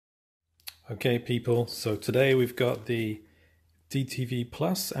Okay people, so today we've got the DTV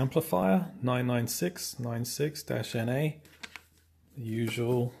Plus Amplifier 99696-NA, the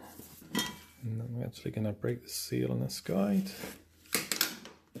usual, and I'm actually going to break the seal on this guide,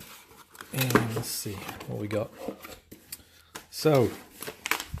 and let's see what we got. So,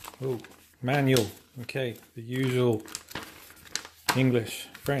 manual, okay, the usual English,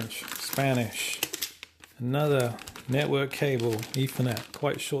 French, Spanish, another network cable, Ethernet,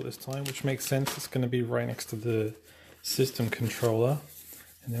 quite short this time, which makes sense. It's going to be right next to the system controller.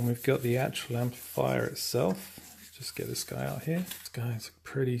 And then we've got the actual amplifier itself. Just get this guy out here. This guy's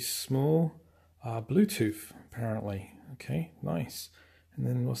pretty small. Bluetooth, apparently. Okay, nice. And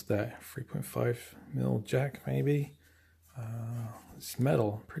then what's that? 3.5mm jack, maybe. It's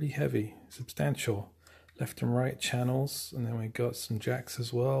metal, pretty heavy, substantial. Left and right channels, and then we got some jacks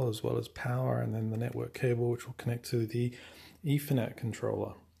as well as power, and then the network cable which will connect to the Ethernet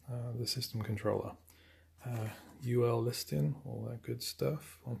controller, the system controller. UL listing, all that good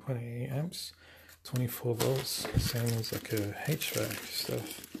stuff. 1.8 amps, 24 volts, same as like a HVAC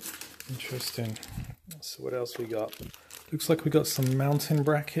stuff. Interesting. So what else we got? Looks like we got some mounting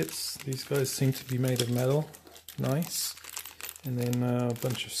brackets. These guys seem to be made of metal. Nice. And then a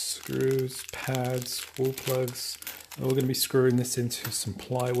bunch of screws, pads, wall plugs. And we're going to be screwing this into some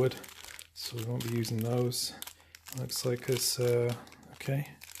plywood, so we won't be using those. Looks like this, okay,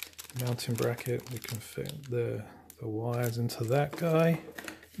 mounting bracket. We can fit the wires into that guy.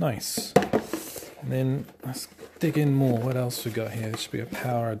 Nice. And then let's dig in more. What else we got here? There should be a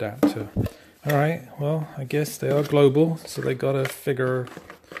power adapter. Alright, well, I guess they are global, so they got to figure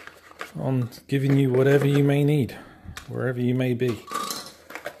on giving you whatever you may need, wherever you may be.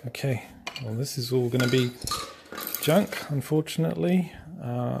 Okay, well this is all going to be junk, unfortunately.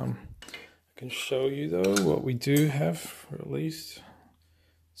 I can show you though what we do have, for at least.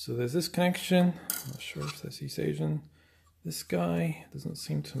 So there's this connection. I'm not sure if that's East Asian. This guy doesn't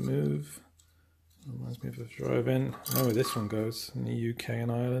seem to move. Reminds me of a drive-in. I know where this one goes, in the UK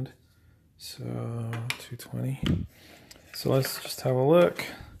and Ireland. So 220. So let's just have a look.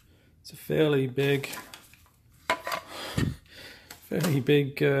 It's a fairly big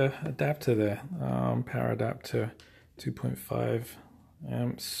adapter there, power adapter, 2.5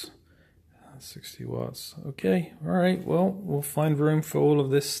 amps, 60 watts. Okay, all right, well, we'll find room for all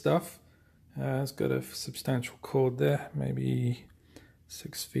of this stuff. It's got a substantial cord there, maybe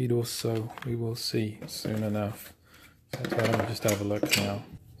 6 feet or so. We will see soon enough. So why don't we just have a look now?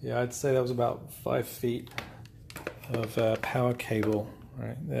 Yeah, I'd say that was about 5 feet of power cable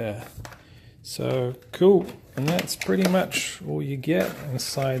right there. So cool, and that's pretty much all you get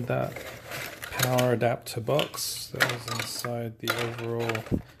inside that power adapter box. That was inside the overall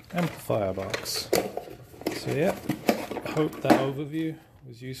amplifier box. So yeah, I hope that overview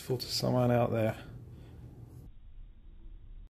was useful to someone out there.